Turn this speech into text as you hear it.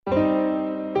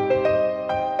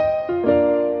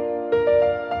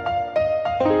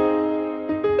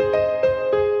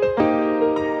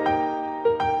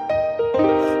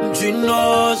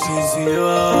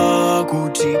Siziwa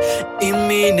kuti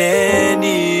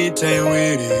imineni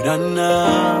taiwirirana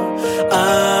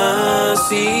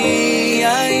asi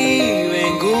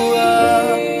aiwe nguwa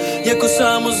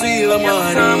yakusamuziwa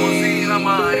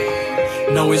mwari.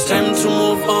 Now it's time to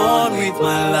move on with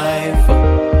my life.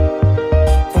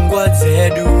 Pungwa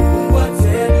zedu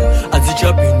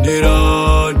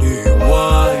azichapindirani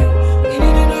why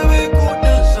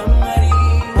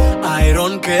I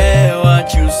don't care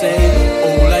what you say.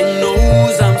 All I know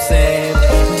is I'm safe.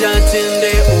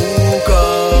 Jatinde uko.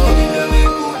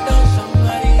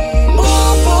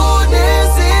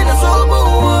 Mubonezi na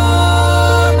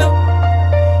someone.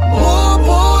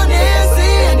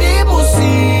 Mubonezi ndi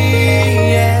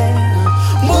musiye.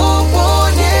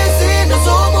 Mubonezi na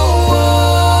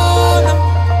someone.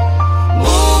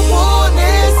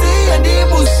 Mubonezi ndi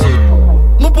musiye.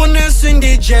 Mubonezi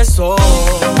ndi Jesu.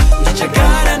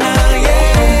 Ndichagara na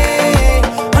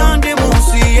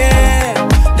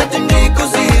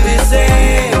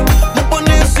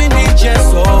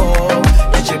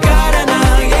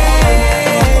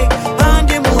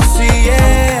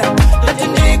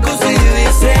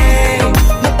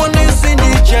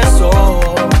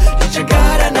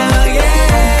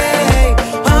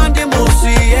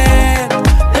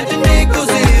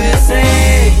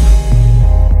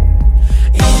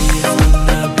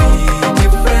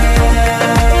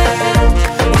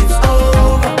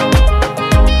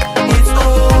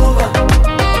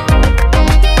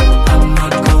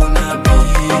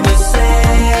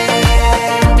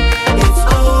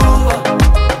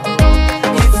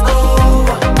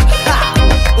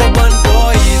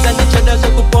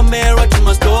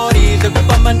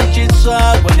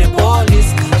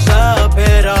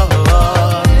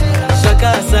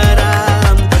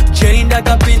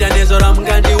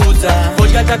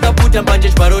takaputa mbanje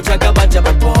chparo chakabata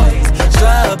my boys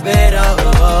Sabera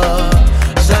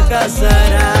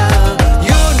Sakasara.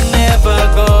 You never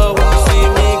go see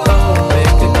me come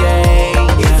back again.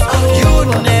 You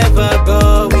never go.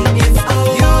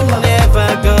 You never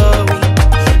go.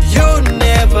 You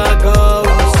never go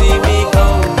see me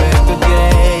come back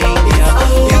again.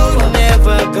 You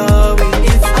never go.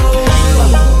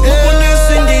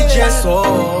 Uponesi ndi Jesu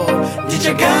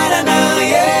ndichagara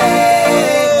naye.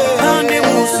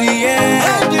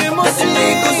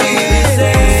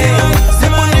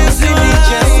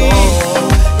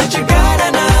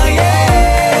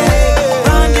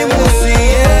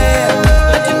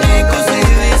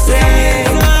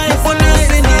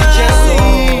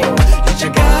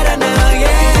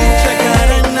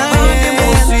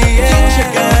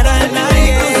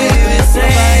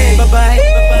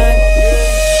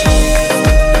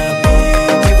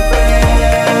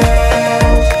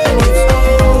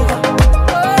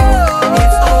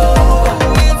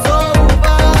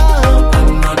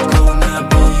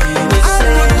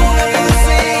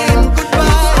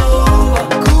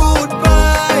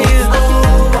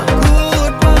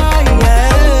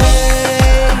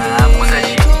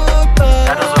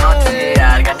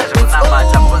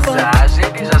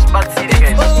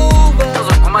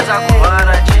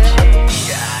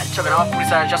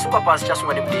 Já suba paz, já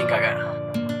suma de brinca, cara.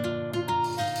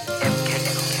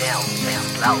 Mk2nil,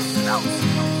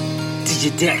 DJ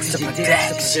Dex,